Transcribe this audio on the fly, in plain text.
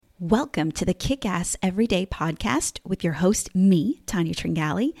Welcome to the Kick-Ass Everyday Podcast with your host, me, Tanya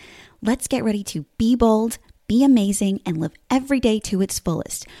Tringali. Let's get ready to be bold, be amazing, and live every day to its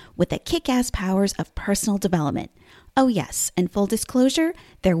fullest with the kick-ass powers of personal development. Oh yes, and full disclosure,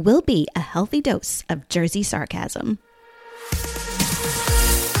 there will be a healthy dose of Jersey sarcasm.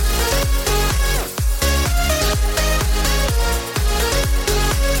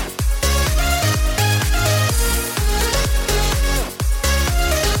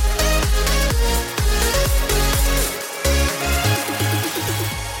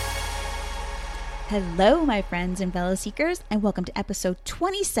 Hello, my friends and fellow seekers, and welcome to episode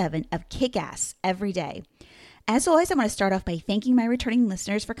 27 of Kick-Ass Every Day. As always, I want to start off by thanking my returning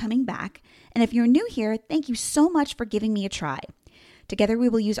listeners for coming back. And if you're new here, thank you so much for giving me a try. Together, we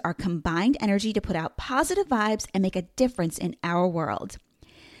will use our combined energy to put out positive vibes and make a difference in our world.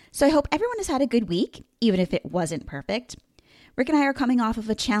 So I hope everyone has had a good week, even if it wasn't perfect. Rick and I are coming off of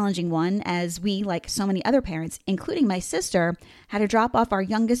a challenging one as we, like so many other parents, including my sister, had to drop off our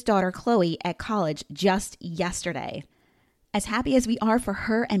youngest daughter, Chloe, at college just yesterday. As happy as we are for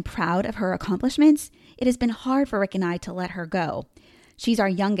her and proud of her accomplishments, it has been hard for Rick and I to let her go. She's our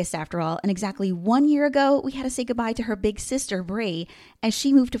youngest after all, and exactly 1 year ago, we had to say goodbye to her big sister, Bree, as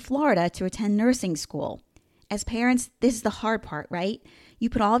she moved to Florida to attend nursing school. As parents, this is the hard part, right? You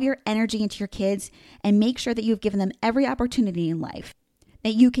put all of your energy into your kids and make sure that you've given them every opportunity in life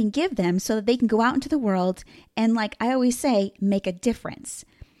that you can give them so that they can go out into the world and, like I always say, make a difference.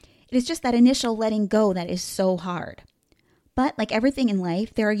 It is just that initial letting go that is so hard. But like everything in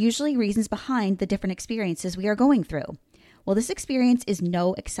life, there are usually reasons behind the different experiences we are going through. Well, this experience is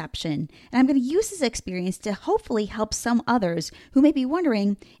no exception, and I'm going to use this experience to hopefully help some others who may be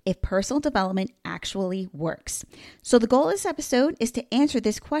wondering if personal development actually works. So the goal of this episode is to answer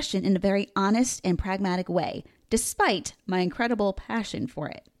this question in a very honest and pragmatic way, despite my incredible passion for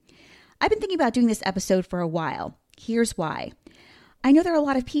it. I've been thinking about doing this episode for a while. Here's why. I know there are a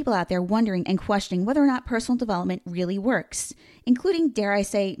lot of people out there wondering and questioning whether or not personal development really works, including, dare I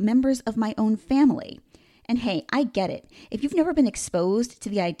say, members of my own family. And hey, I get it. If you've never been exposed to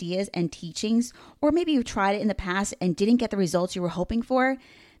the ideas and teachings, or maybe you've tried it in the past and didn't get the results you were hoping for,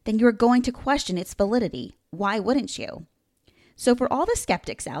 then you're going to question its validity. Why wouldn't you? So for all the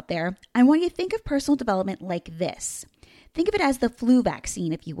skeptics out there, I want you to think of personal development like this. Think of it as the flu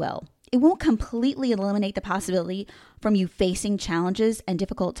vaccine, if you will. It won't completely eliminate the possibility from you facing challenges and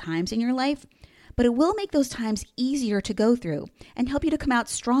difficult times in your life, but it will make those times easier to go through and help you to come out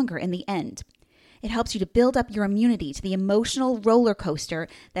stronger in the end. It helps you to build up your immunity to the emotional roller coaster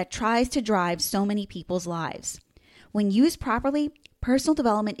that tries to drive so many people's lives. When used properly, personal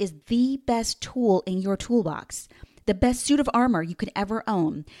development is the best tool in your toolbox, the best suit of armor you could ever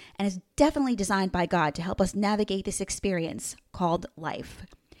own, and is definitely designed by God to help us navigate this experience called life.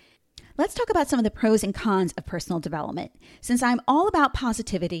 Let's talk about some of the pros and cons of personal development. Since I'm all about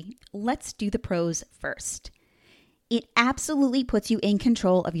positivity, let's do the pros first. It absolutely puts you in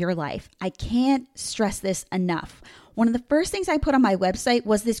control of your life. I can't stress this enough. One of the first things I put on my website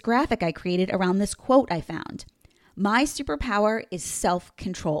was this graphic I created around this quote I found. My superpower is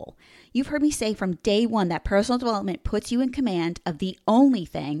self-control. You've heard me say from day one that personal development puts you in command of the only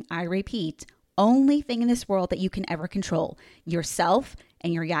thing, I repeat, only thing in this world that you can ever control, yourself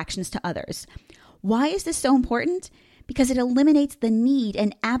and your reactions to others. Why is this so important? Because it eliminates the need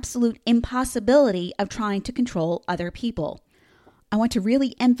and absolute impossibility of trying to control other people. I want to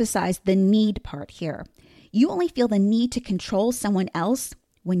really emphasize the need part here. You only feel the need to control someone else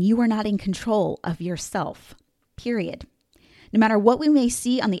when you are not in control of yourself, period. No matter what we may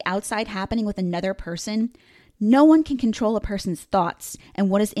see on the outside happening with another person, no one can control a person's thoughts and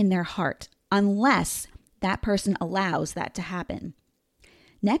what is in their heart unless that person allows that to happen.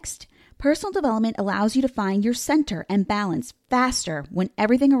 Next, personal development allows you to find your center and balance faster when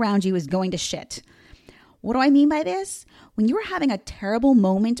everything around you is going to shit. What do I mean by this? When you are having a terrible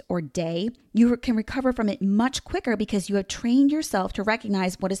moment or day, you can recover from it much quicker because you have trained yourself to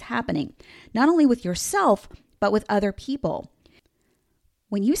recognize what is happening, not only with yourself, but with other people.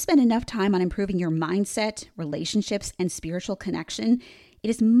 When you spend enough time on improving your mindset, relationships, and spiritual connection, it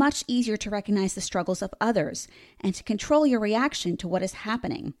is much easier to recognize the struggles of others and to control your reaction to what is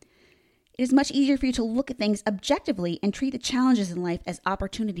happening. It is much easier for you to look at things objectively and treat the challenges in life as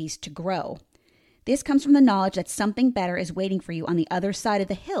opportunities to grow. This comes from the knowledge that something better is waiting for you on the other side of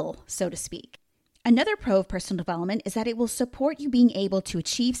the hill, so to speak. Another pro of personal development is that it will support you being able to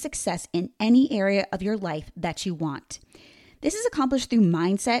achieve success in any area of your life that you want. This is accomplished through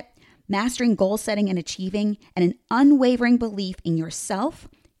mindset, mastering goal setting and achieving, and an unwavering belief in yourself,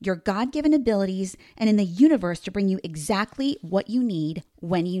 your God-given abilities, and in the universe to bring you exactly what you need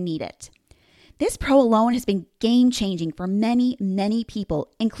when you need it. This pro alone has been game-changing for many, many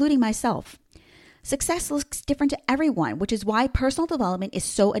people, including myself. Success looks different to everyone, which is why personal development is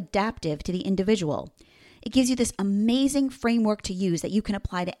so adaptive to the individual. It gives you this amazing framework to use that you can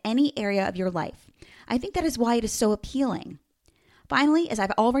apply to any area of your life. I think that is why it is so appealing. Finally, as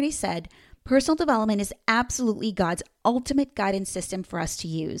I've already said, personal development is absolutely God's ultimate guidance system for us to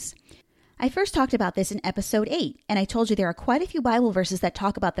use. I first talked about this in episode 8, and I told you there are quite a few Bible verses that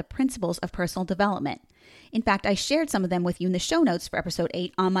talk about the principles of personal development. In fact, I shared some of them with you in the show notes for episode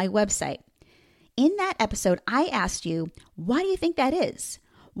 8 on my website. In that episode, I asked you, why do you think that is?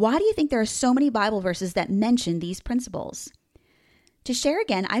 Why do you think there are so many Bible verses that mention these principles? To share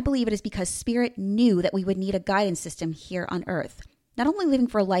again, I believe it is because Spirit knew that we would need a guidance system here on earth. Not only living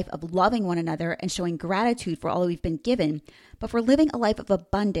for a life of loving one another and showing gratitude for all we've been given, but for living a life of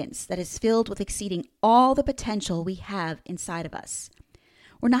abundance that is filled with exceeding all the potential we have inside of us.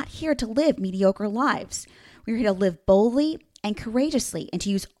 We're not here to live mediocre lives. We're here to live boldly and courageously and to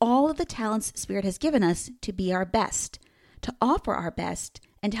use all of the talents Spirit has given us to be our best, to offer our best,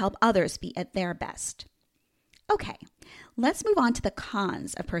 and to help others be at their best. Okay, let's move on to the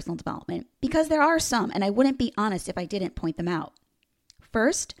cons of personal development because there are some, and I wouldn't be honest if I didn't point them out.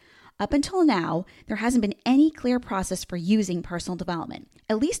 First, up until now, there hasn't been any clear process for using personal development,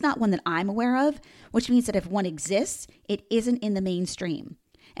 at least not one that I'm aware of, which means that if one exists, it isn't in the mainstream.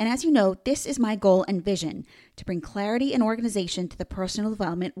 And as you know, this is my goal and vision, to bring clarity and organization to the personal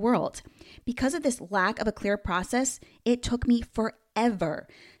development world. Because of this lack of a clear process, it took me forever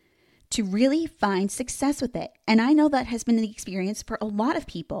to really find success with it. And I know that has been the experience for a lot of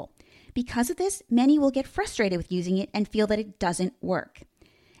people. Because of this, many will get frustrated with using it and feel that it doesn't work,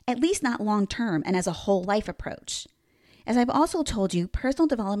 at least not long term and as a whole life approach. As I've also told you, personal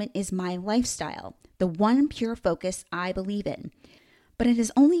development is my lifestyle, the one pure focus I believe in. But it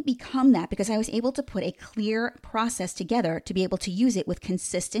has only become that because I was able to put a clear process together to be able to use it with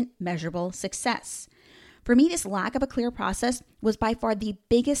consistent, measurable success. For me, this lack of a clear process was by far the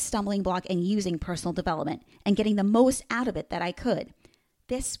biggest stumbling block in using personal development and getting the most out of it that I could.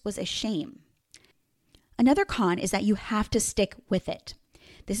 This was a shame. Another con is that you have to stick with it.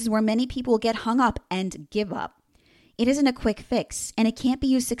 This is where many people get hung up and give up. It isn't a quick fix, and it can't be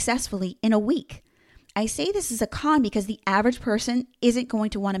used successfully in a week. I say this is a con because the average person isn't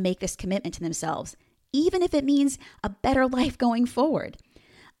going to want to make this commitment to themselves, even if it means a better life going forward.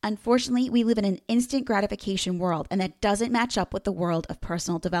 Unfortunately, we live in an instant gratification world, and that doesn't match up with the world of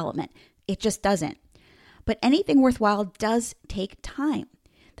personal development. It just doesn't. But anything worthwhile does take time.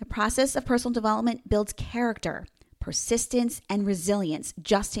 The process of personal development builds character, persistence, and resilience,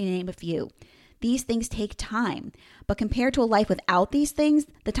 just to name a few. These things take time, but compared to a life without these things,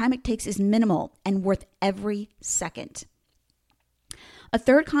 the time it takes is minimal and worth every second. A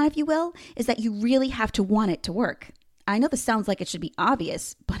third con, if you will, is that you really have to want it to work. I know this sounds like it should be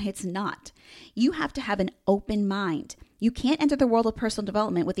obvious, but it's not. You have to have an open mind. You can't enter the world of personal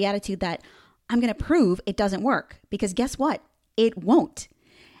development with the attitude that I'm going to prove it doesn't work, because guess what? It won't.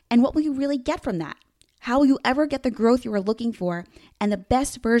 And what will you really get from that? How will you ever get the growth you are looking for and the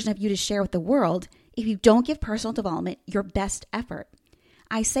best version of you to share with the world if you don't give personal development your best effort?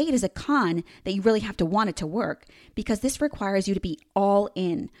 I say it is a con that you really have to want it to work because this requires you to be all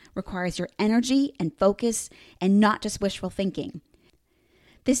in, requires your energy and focus and not just wishful thinking.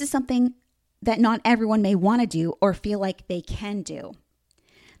 This is something that not everyone may want to do or feel like they can do.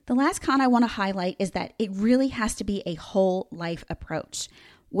 The last con I want to highlight is that it really has to be a whole life approach.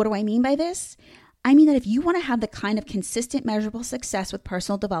 What do I mean by this? I mean that if you want to have the kind of consistent, measurable success with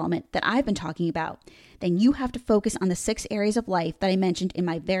personal development that I've been talking about, then you have to focus on the 6 areas of life that I mentioned in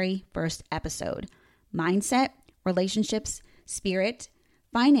my very first episode: mindset, relationships, spirit,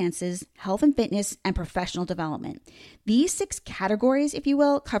 finances, health and fitness, and professional development. These 6 categories, if you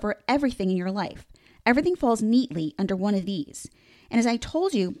will, cover everything in your life. Everything falls neatly under one of these. And as I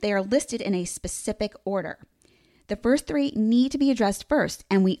told you, they are listed in a specific order. The first 3 need to be addressed first,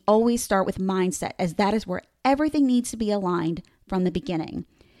 and we always start with mindset, as that is where everything needs to be aligned from the beginning.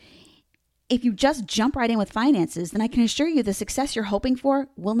 If you just jump right in with finances, then I can assure you the success you're hoping for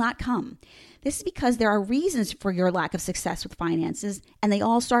will not come. This is because there are reasons for your lack of success with finances, and they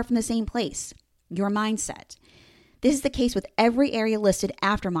all start from the same place: your mindset. This is the case with every area listed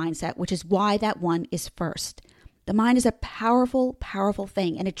after mindset, which is why that one is first. The mind is a powerful, powerful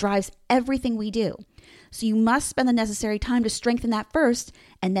thing, and it drives everything we do. So you must spend the necessary time to strengthen that first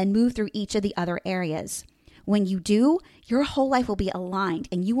and then move through each of the other areas. When you do, your whole life will be aligned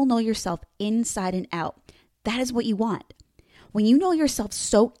and you will know yourself inside and out. That is what you want. When you know yourself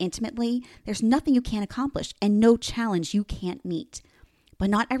so intimately, there's nothing you can't accomplish and no challenge you can't meet. But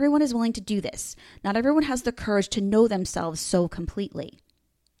not everyone is willing to do this. Not everyone has the courage to know themselves so completely.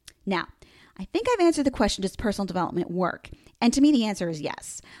 Now, I think I've answered the question, does personal development work? And to me, the answer is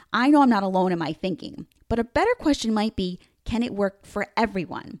yes. I know I'm not alone in my thinking, but a better question might be, can it work for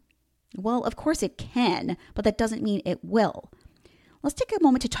everyone? Well, of course it can, but that doesn't mean it will. Let's take a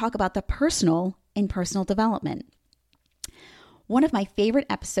moment to talk about the personal in personal development. One of my favorite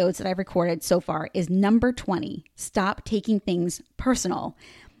episodes that I've recorded so far is number 20, Stop Taking Things Personal.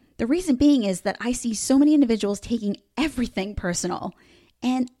 The reason being is that I see so many individuals taking everything personal.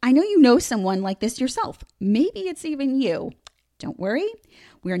 And I know you know someone like this yourself. Maybe it's even you. Don't worry,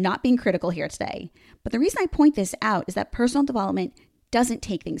 we are not being critical here today. But the reason I point this out is that personal development doesn't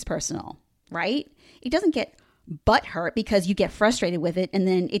take things personal, right? It doesn't get butthurt because you get frustrated with it and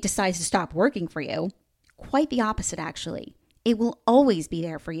then it decides to stop working for you. Quite the opposite, actually. It will always be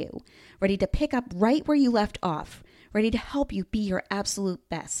there for you, ready to pick up right where you left off, ready to help you be your absolute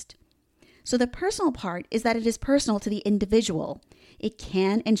best. So the personal part is that it is personal to the individual. It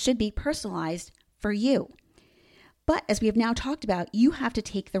can and should be personalized for you. But as we have now talked about, you have to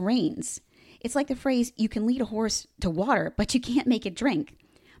take the reins. It's like the phrase, you can lead a horse to water, but you can't make it drink.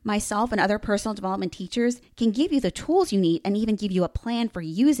 Myself and other personal development teachers can give you the tools you need and even give you a plan for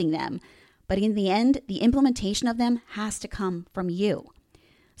using them. But in the end, the implementation of them has to come from you.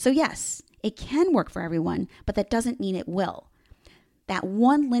 So yes, it can work for everyone, but that doesn't mean it will. That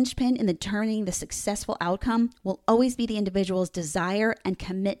one linchpin in determining the successful outcome will always be the individual's desire and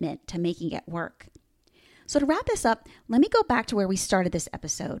commitment to making it work. So to wrap this up, let me go back to where we started this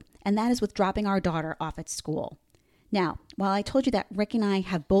episode, and that is with dropping our daughter off at school. Now, while I told you that Rick and I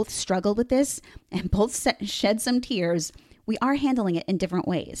have both struggled with this and both shed some tears, we are handling it in different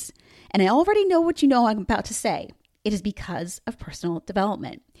ways. And I already know what you know I'm about to say. It is because of personal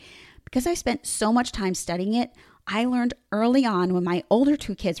development. Because I spent so much time studying it, I learned early on when my older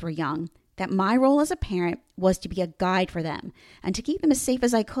two kids were young that my role as a parent was to be a guide for them and to keep them as safe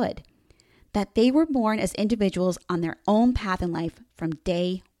as I could. That they were born as individuals on their own path in life from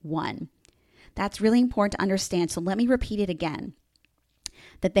day one. That's really important to understand, so let me repeat it again.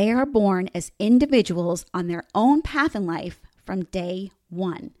 That they are born as individuals on their own path in life from day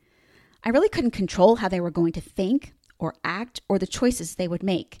one. I really couldn't control how they were going to think or act or the choices they would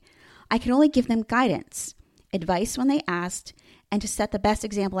make. I could only give them guidance, advice when they asked, and to set the best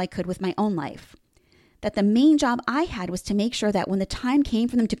example I could with my own life. That the main job I had was to make sure that when the time came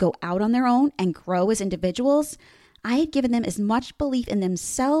for them to go out on their own and grow as individuals, I had given them as much belief in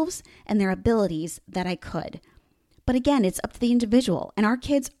themselves and their abilities that I could. But again, it's up to the individual, and our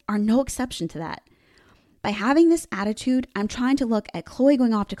kids are no exception to that. By having this attitude, I'm trying to look at Chloe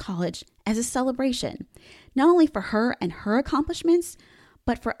going off to college as a celebration, not only for her and her accomplishments,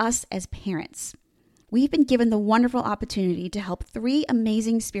 but for us as parents. We've been given the wonderful opportunity to help 3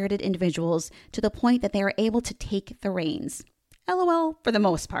 amazing spirited individuals to the point that they are able to take the reins. LOL, for the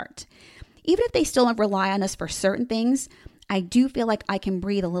most part. Even if they still rely on us for certain things, I do feel like I can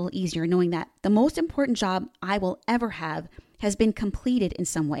breathe a little easier knowing that the most important job I will ever have has been completed in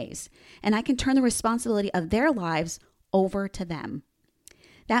some ways, and I can turn the responsibility of their lives over to them.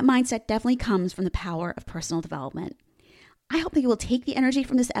 That mindset definitely comes from the power of personal development. I hope that you will take the energy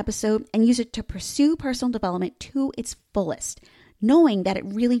from this episode and use it to pursue personal development to its fullest, knowing that it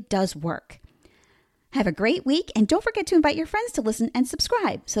really does work. Have a great week, and don't forget to invite your friends to listen and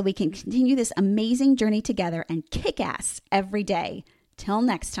subscribe so we can continue this amazing journey together and kick ass every day. Till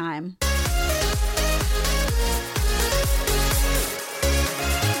next time.